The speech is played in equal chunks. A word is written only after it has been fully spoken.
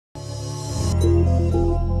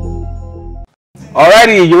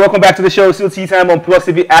Alrighty, you're welcome back to the show. Still Tea Time on Plus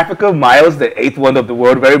TV Africa. Miles, the eighth wonder of the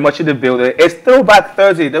world, very much in the building. It's Throwback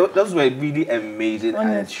Thursday. Those were really amazing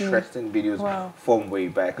and interesting videos from way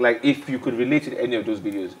back. Like, if you could relate to any of those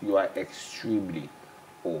videos, you are extremely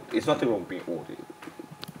old. It's nothing wrong with being old.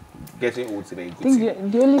 Getting old is a very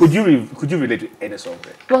good thing. Could you relate to any song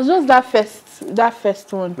there? It was just that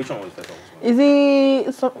first one. Which one was the first one? Is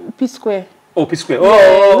it P Square? Oh, P Square.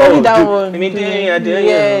 Only that one.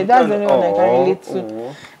 Yeah, that's the only one I can relate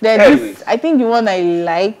to. Then this, I think the one I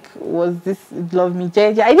like was this Love Me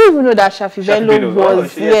JJ. I didn't even know that Shafi Bello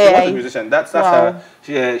was. She was a musician. That's her.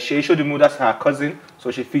 She showed the mood. That's her cousin.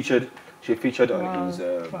 So she featured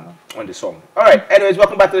on the song. All right. Anyways,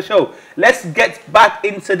 welcome back to the show. Let's get back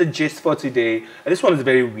into the gist for today. And this one is a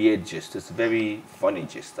very weird gist. It's a very funny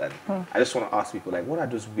gist. And I just want to ask people, like, what are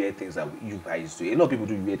those weird things that you guys do? A lot of people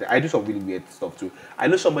do weird. I do some really weird stuff too. I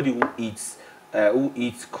know somebody who eats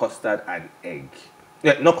custard and egg.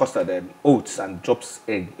 Yeah, not custard, oats, and drops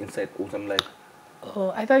egg inside oats. I'm like,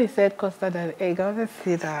 oh, I thought you said custard and egg. I wanted to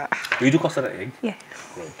say that. Do you do custard and egg? Yeah.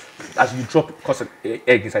 Good. As you drop custard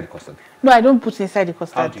egg inside the custard? No, I don't put it inside the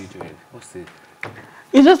custard. How do you do it? What's it?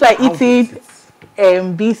 It's just like eating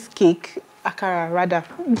beef cake, akara rather.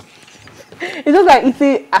 It's just like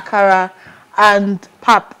eating akara and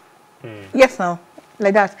pap. Yes, now.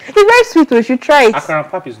 Like that. It's very sweet though. You should try it. Akara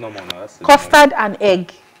and pap is normal now. Custard and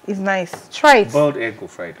egg is nice. Try it. Boiled egg or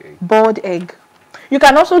fried egg? Boiled egg. You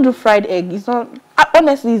can also do fried egg. It's not,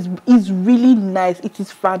 honestly, it's really nice. It is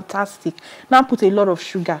fantastic. Now put a lot of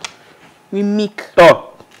sugar. We make.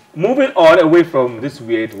 So, moving on away from this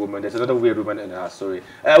weird woman, there's another weird woman in her story.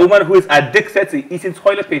 A woman who is addicted to eating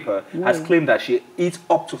toilet paper has claimed that she eats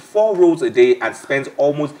up to 4 rolls a day and spends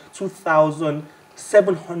almost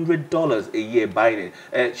 $2,700 a year buying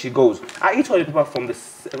it. She goes, I eat toilet paper from the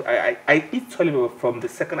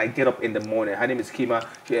second I get up in the morning. Her name is Kima.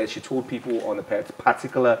 She told people on a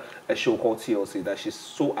particular show called TLC that she's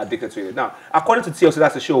so addicted to it. Now, according to TLC,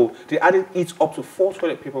 that's a show, the addict eats up to 4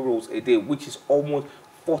 toilet paper rolls a day, which is almost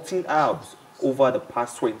 14 hours over the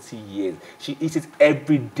past 20 years. She eats it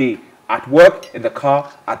every day, at work, in the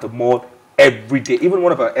car, at the mall, every day. Even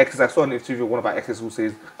one of her exes, I saw an interview with one of her exes who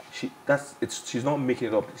says she's not making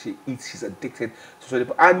it up. She's addicted to toilet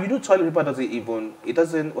paper. And you know, toilet paper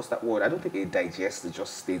doesn't, what's that word? I don't think it digests, it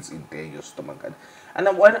just stays in there in your stomach. And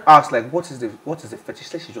then when asked, like, what is the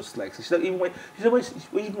fetish? She just likes it. Even when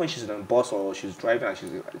she's in a bus or she's driving and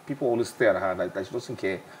people always stare at her like she doesn't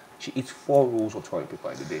care. She eats 4 rolls of toilet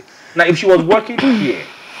paper in a day. Now, if she was working here,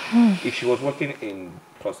 if she was working in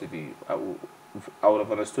Plus TV, I would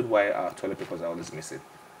have understood why our toilet papers are always missing.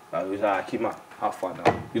 Akima, how far now?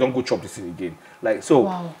 You don't go chop this thing again. Like, so,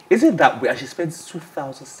 is it that way? And she spends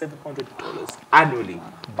 $2,700 annually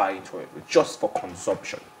buying toilet paper just for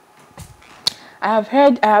consumption. I have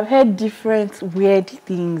heard different weird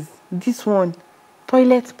things. This one,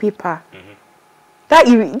 toilet paper.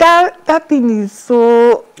 That thing is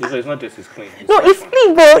so. So it's not just it's clean. It's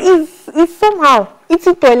clean, but it's somehow it's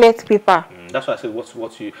a toilet paper. That's why I said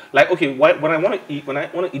what you like. Okay, when I want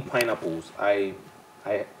to eat pineapples, I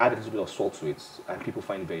add a little bit of salt to it, and people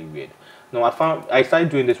find it very weird. Now I started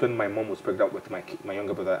doing this when my mom was pregnant with my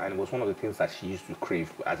younger brother, and it was one of the things that she used to crave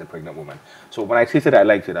as a pregnant woman. So when I tasted it, I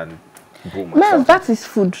liked it, and boom. Man, that is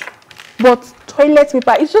food, but toilet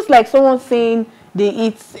paper. It's just like someone saying they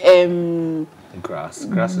eat grass.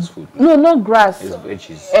 Grass is food. No, not grass. It's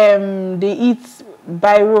veggies. They eat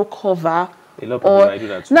biro cover. A lot of people might do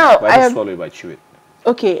that too. Now, I just swallow it by chew it.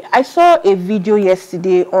 Okay, I saw a video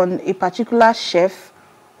yesterday on a particular chef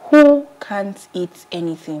who can't eat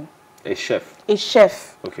anything. A chef? A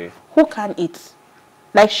chef. Okay. Who can't eat.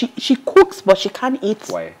 Like, she cooks, but she can't eat.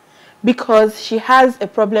 Why? Because she has a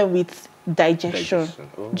problem with digestion.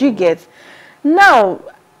 Oh. Do you get? Now,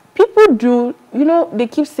 people do, they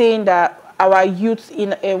keep saying that our youth,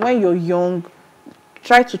 when you're young,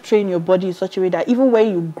 try to train your body in such a way that even when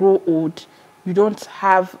you grow old, you don't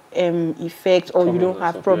have effect or you don't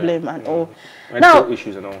have problem and all. Mental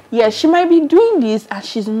issues and all. Yeah, she might be doing this and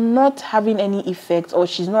she's not having any effect or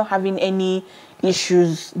she's not having any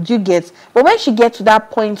issues. Do you get? But when she gets to that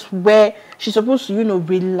point where she's supposed to,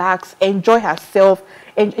 relax, enjoy herself,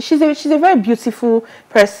 and she's a very beautiful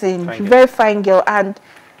person, very fine girl, and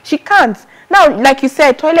she can't. Now, like you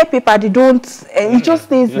said, toilet paper, they don't, it just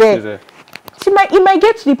stays there. It might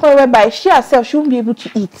get to the point whereby she herself, she won't be able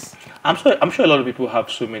to eat. I'm sure a lot of people have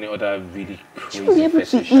so many other really crazy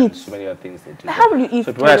fetishes, so many other things they do. How will you eat?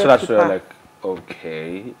 So when I saw that story, like,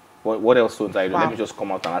 okay, what else don't I do? Let me just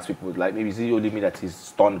come out and ask people, like, maybe is it only me that is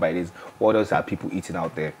stunned by this? What else are people eating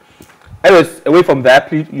out there? Anyways, away from that,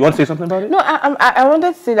 please, you want to say something about it? No, I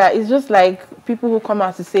wanted to say that it's just like people who come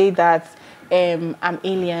out to say that I'm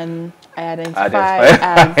alien. I identify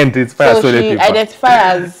as identify so she paper. identify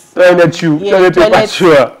as toilet paper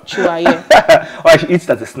chewer, yeah. Or she eats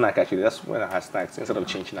that as a snack actually. That's when I have snacks instead of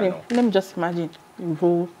changing. Yeah, let me just imagine you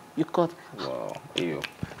roll, you cut. Wow, ew.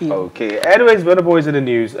 Okay. Anyways, Burna Boy is in the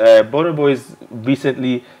news. Burna Boy's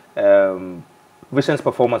recently recent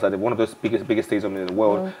performance at one of those biggest stadiums in the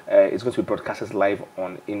world is going to be broadcasted live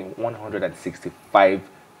in 165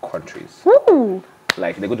 countries. Woo!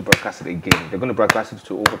 Like they're going to broadcast it again. They're going to broadcast it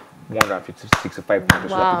to over 165 countries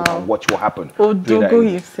so that people can watch what happened. Odogo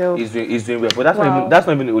himself. He's doing well, but that's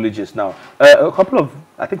not even the only gist now. A couple of,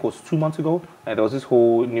 I think it was 2 months ago, and there was this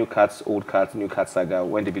whole new cats saga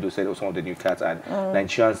when the video said it was one of the new cats, and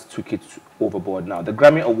Nigerians took it overboard. Now the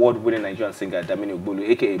Grammy Award-winning Nigerian singer Damini Ogbolu,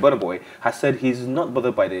 aka Burna Boy, has said he's not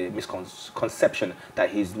bothered by the misconception that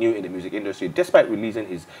he's new in the music industry, despite releasing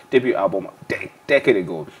his debut album a decade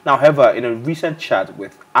ago. Now, however, in a recent chat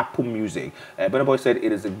with Apple Music, Burna Boy said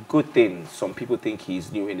it is a good thing some people think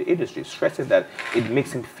he's new in the industry, stressing that it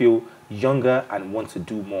makes him feel younger and want to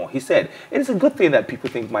do more. He said, it is a good thing that people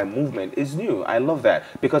think my movement is new. I love that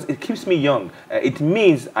because it keeps me young. It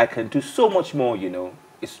means I can do so much more, you know.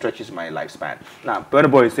 It stretches my lifespan. Now,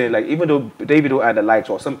 Burna Boy is saying, like, even though Davido and the likes,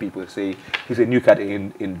 or some people say he's a new cat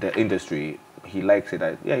in the industry, he likes it.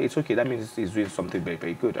 That, yeah, it's okay. That means he's doing something very,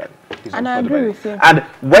 very good. And I agree with him. And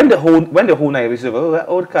when the whole night was like, oh,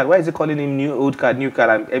 old cat, why is he calling him new cat,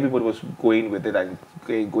 and everybody was going with it and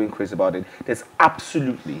going crazy about it. There's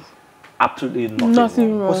absolutely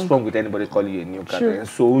nothing wrong. What's wrong with anybody calling you a new cat?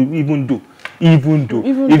 So even though if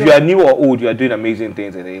you are new or old, you are doing amazing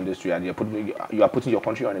things in the industry, and you are putting your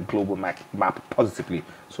country on a global map positively.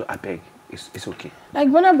 So I beg, it's okay. Like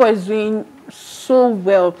Burna Boy is doing so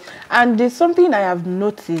well, and there's something I have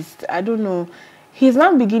noticed. I don't know. He's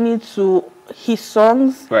now beginning to his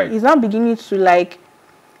songs. Right. He's now beginning to like.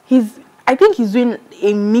 I think he's doing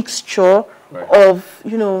a mixture of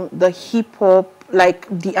the hip hop, like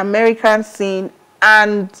the American scene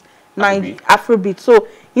and Afrobeat. So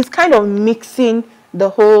he's kind of mixing the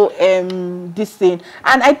whole this thing.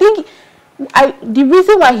 And I think the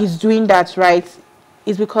reason why he's doing that, right,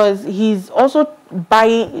 is because he's also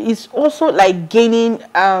like gaining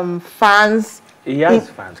fans. He has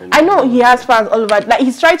fans. I know he has fans all over. Like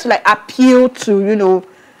he's trying to like appeal to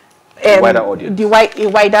a wider audience. A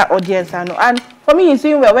wider audience, I know. And for me, he's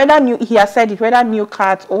doing well. He has said it, whether new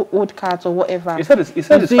cats or old cats or whatever. He said it's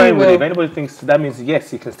fine with it. If anybody thinks that means yes,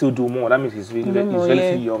 he can still do more. That means he's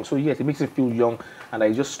relatively young. So yes, it makes him feel young, and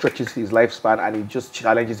it just stretches his lifespan, and it just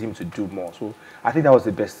challenges him to do more. So I think that was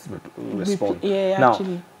the best response. Yeah, now,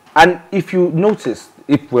 actually. And if you notice,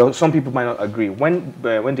 some people might not agree. When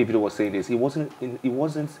Davido was saying this, he wasn't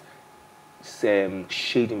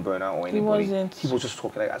shading Burna or anybody. He was just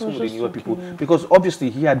talking like some of the newer people, because obviously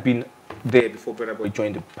he had been there before Burna Boy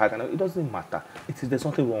joined the pack, and it doesn't matter. There's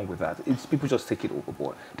nothing wrong with that. It's people just take it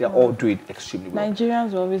overboard. They're all doing extremely well.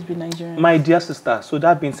 Nigerians will always be Nigerians. My dear sister, so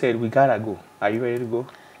that being said, we gotta go. Are you ready to go?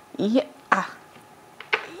 Yeah.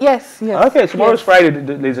 Yes. Okay, tomorrow's Friday,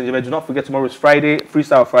 ladies and gentlemen. Do not forget, tomorrow is Friday,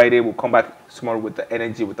 Freestyle Friday. We'll come back tomorrow with the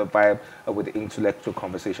energy, with the vibe, with the intellectual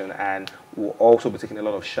conversation, and we'll also be taking a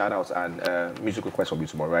lot of shout-outs and music requests from you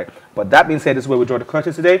tomorrow, right? But that being said, this is where we draw the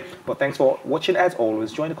curtain today. But thanks for watching. As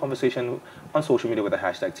always, join the conversation on social media with the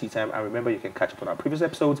hashtag #TeaTime, and remember, you can catch up on our previous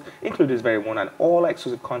episodes, including this very one, and all our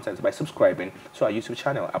exclusive content by subscribing to our YouTube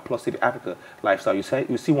channel at PlusTvAfrica Lifestyle.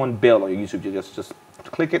 You see one bell on your YouTube, you just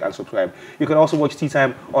click it and subscribe. You can also watch Tea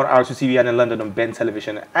Time on R2TV and in London on Ben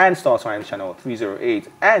Television and Star Times channel 308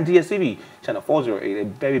 and DSTV channel 408. A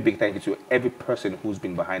very big thank you to every person who's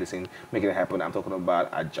been behind the scenes making it happen. I'm talking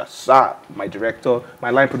about Ajasa, my director, my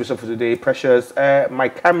line producer for today, Precious, my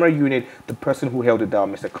camera unit, the person who held it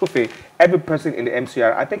down, Mr. Kofi, every person in the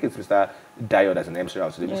MCR. I think it's Mr. Dio that's an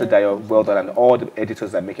MCR today. Mr. Dio, well done, and all the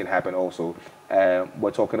editors that make it happen also.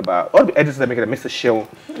 We're talking about all the editors that make it happen. Mr. Shill.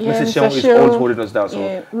 Mr. Shill is always holding us down.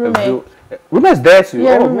 So Rume is there too.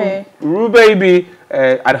 Yeah, Rume. Rume, baby.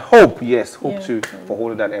 And Hope, too, for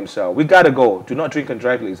holding that MCR. We gotta go. Do not drink and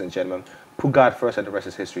drive, ladies and gentlemen. Put God first, and the rest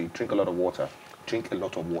is history. Drink a lot of water.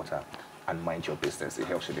 And mind your business. It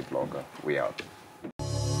helps you, the blogger. We out.